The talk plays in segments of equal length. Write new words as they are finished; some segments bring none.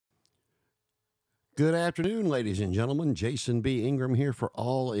Good afternoon, ladies and gentlemen. Jason B. Ingram here for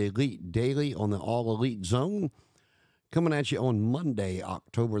All Elite Daily on the All Elite Zone. Coming at you on Monday,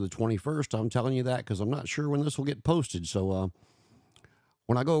 October the 21st. I'm telling you that because I'm not sure when this will get posted. So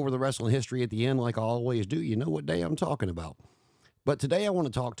when I go over the wrestling history at the end, like I always do, you know what day I'm talking about. But today I want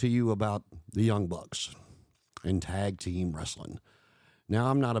to talk to you about the Young Bucks and tag team wrestling. Now,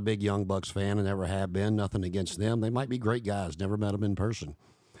 I'm not a big Young Bucks fan and never have been. Nothing against them. They might be great guys. Never met them in person.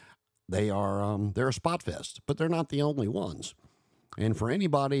 They're a spot fest, but they're not the only ones. And for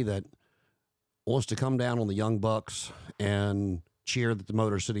anybody that wants to come down on the Young Bucks and cheer that the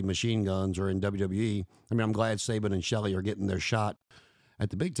Motor City Machine Guns are in WWE, I mean, I'm glad Saban and Shelley are getting their shot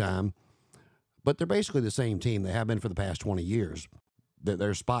at the big time, but they're basically the same team. They have been for the past 20 years.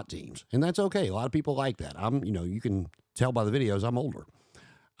 They're spot teams, and that's okay. A lot of people like that. You can tell by the videos, I'm older.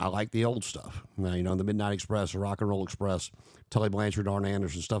 I like the old stuff. The Midnight Express, the Rock and Roll Express, Tully Blanchard, Arn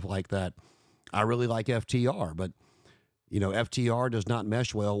Anderson, stuff like that. I really like FTR, but, FTR does not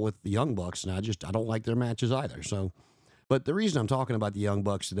mesh well with the Young Bucks, and I don't like their matches either. So, but the reason I'm talking about the Young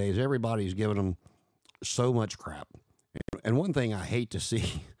Bucks today is everybody's giving them so much crap. And one thing I hate to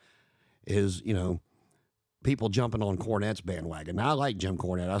see is, people jumping on Cornette's bandwagon. Now, I like Jim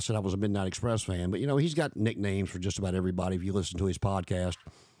Cornette. I said I was a Midnight Express fan, but, he's got nicknames for just about everybody if you listen to his podcast.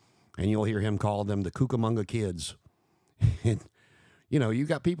 And you'll hear him call them the Cucamonga Kids. And, you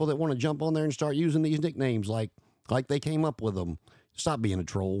got people that want to jump on there and start using these nicknames like they came up with them. Stop being a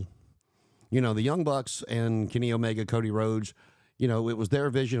troll. The Young Bucks and Kenny Omega, Cody Rhodes, it was their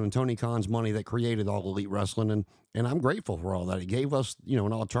vision and Tony Khan's money that created All Elite Wrestling. And I'm grateful for all that. It gave us,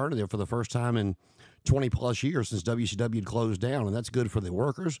 an alternative for the first time in 20 plus years since WCW had closed down. And that's good for the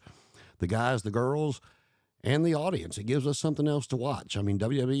workers, the guys, the girls, and the audience. It gives us something else to watch. I mean,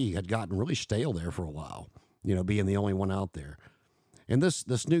 WWE had gotten really stale there for a while, being the only one out there. And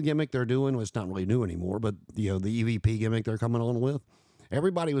this new gimmick they're doing, well, it's not really new anymore, but, the EVP gimmick they're coming on with,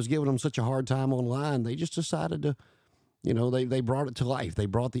 everybody was giving them such a hard time online, they just decided to, they brought it to life. They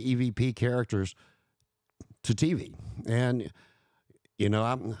brought the EVP characters to TV. And,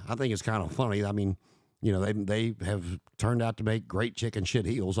 I think it's kind of funny. I mean, they have turned out to make great chicken shit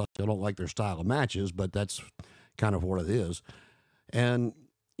heels. I still don't like their style of matches, but that's kind of what it is. And,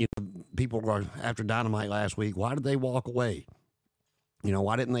 people were, after Dynamite last week, why did they walk away?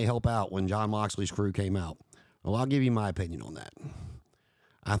 Why didn't they help out when Jon Moxley's crew came out? Well, I'll give you my opinion on that.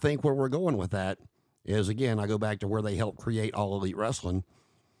 I think where we're going with that is, again, I go back to where they helped create All Elite Wrestling.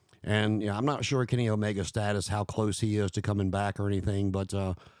 And, I'm not sure Kenny Omega's status, how close he is to coming back or anything, but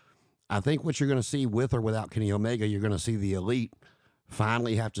I think what you're going to see with or without Kenny Omega, you're going to see the Elite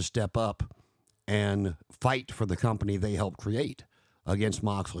finally have to step up and fight for the company they helped create against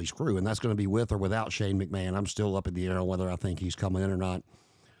Moxley's crew. And that's going to be with or without Shane McMahon. I'm still up in the air on whether I think he's coming in or not.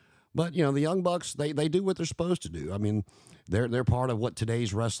 But, the Young Bucks, they do what they're supposed to do. I mean, they're part of what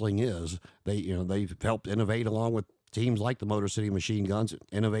today's wrestling is. They've helped innovate along with teams like the Motor City Machine Guns,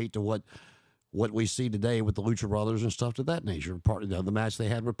 innovate to what we see today with the Lucha Brothers and stuff to that nature. Part of the match they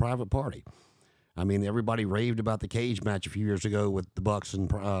had with Private Party. I mean, everybody raved about the cage match a few years ago with the Bucks and,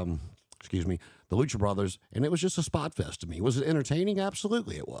 the Lucha Brothers, and it was just a spot fest to me. Was it entertaining?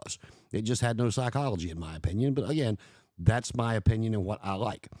 Absolutely it was. It just had no psychology, in my opinion. But again, that's my opinion and what I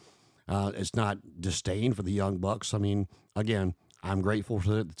like. It's not disdain for the Young Bucks. I mean, again, I'm grateful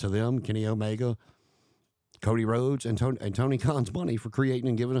to them, Kenny Omega, Cody Rhodes, and Tony Khan's money for creating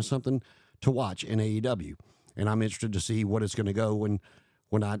and giving us something to watch in AEW. And I'm interested to see what it's going to go when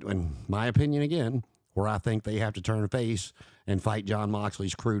my opinion again, where I think they have to turn face and fight Jon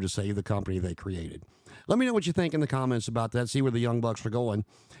Moxley's crew to save the company they created. Let me know what you think in the comments about that. See where the Young Bucks are going.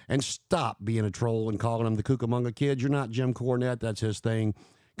 And stop being a troll and calling them the Cucamonga Kids. You're not Jim Cornette. That's his thing.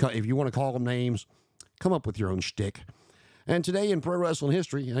 If you want to call them names, come up with your own shtick. And today in pro wrestling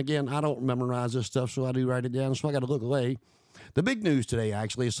history, and again, I don't memorize this stuff, so I do write it down, so I got to look away. The big news today,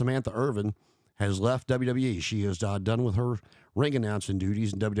 actually, is Samantha Irvin has left WWE. She is done with her ring announcing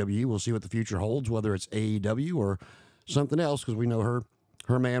duties in WWE. We'll see what the future holds, whether it's AEW or something else, because we know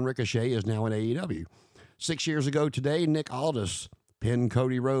her man Ricochet is now in AEW. 6 years ago today, Nick Aldis pinned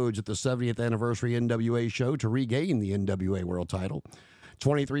Cody Rhodes at the 70th anniversary NWA show to regain the NWA World title.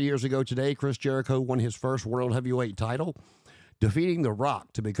 23 years ago today, Chris Jericho won his first World Heavyweight title, defeating The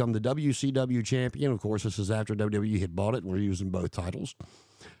Rock to become the WCW champion. Of course, this is after WWE had bought it and were using both titles.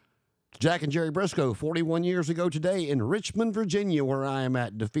 Jack and Jerry Briscoe, 41 years ago today in Richmond, Virginia, where I am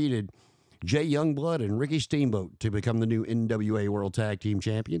at, defeated Jay Youngblood and Ricky Steamboat to become the new NWA World Tag Team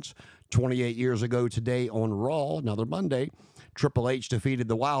Champions. 28 years ago today on Raw, another Monday, Triple H defeated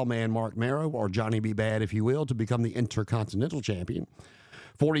the Wild Man Mark Marrow, or Johnny B. Bad, if you will, to become the Intercontinental Champion.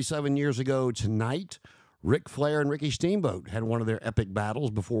 47 years ago tonight, Ric Flair and Ricky Steamboat had one of their epic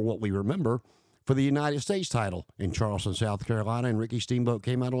battles before what we remember for the United States title in Charleston, South Carolina, and Ricky Steamboat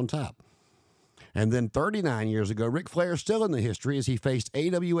came out on top. And then 39 years ago, Ric Flair still in the history as he faced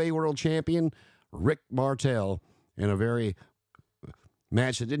AWA World Champion Rick Martel in a very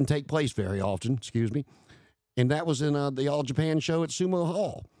match that didn't take place very often, and that was in the All Japan show at Sumo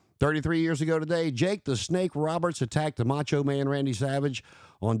Hall. 33 years ago today, Jake the Snake Roberts attacked the Macho Man Randy Savage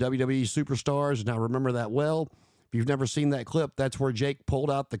on WWE Superstars, and I remember that well. If you've never seen that clip, that's where Jake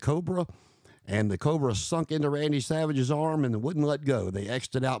pulled out the Cobra, and the Cobra sunk into Randy Savage's arm and wouldn't let go. They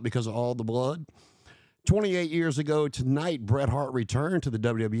X'd it out because of all the blood. 28 years ago tonight, Bret Hart returned to the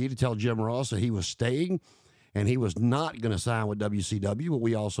WWE to tell Jim Ross that he was staying, and he was not going to sign with WCW, but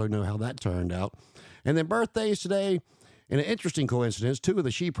we also know how that turned out. And then birthdays today, and an interesting coincidence, two of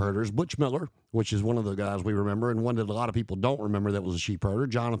the sheep herders, Butch Miller, which is one of the guys we remember, and one that a lot of people don't remember that was a sheep herder,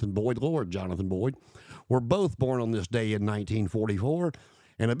 Jonathan Boyd, Lord Jonathan Boyd, were both born on this day in 1944.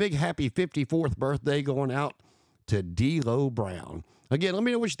 And a big happy 54th birthday going out to D'Lo Brown. Again, let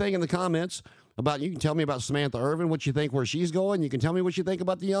me know what you think in the comments. You can tell me about Samantha Irvin, what you think where she's going. You can tell me what you think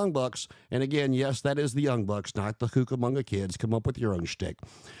about the Young Bucks. And again, yes, that is the Young Bucks, not the Cucamonga Kids. Come up with your own shtick.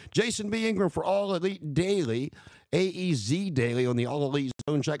 Jason B. Ingram for All Elite Daily, AEZ Daily on the All Elite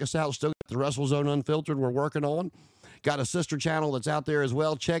Zone. Check us out. Still got the Wrestle Zone Unfiltered we're working on. Got a sister channel that's out there as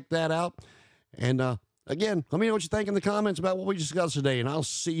well. Check that out. And again, let me know what you think in the comments about what we discussed today, and I'll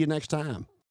see you next time.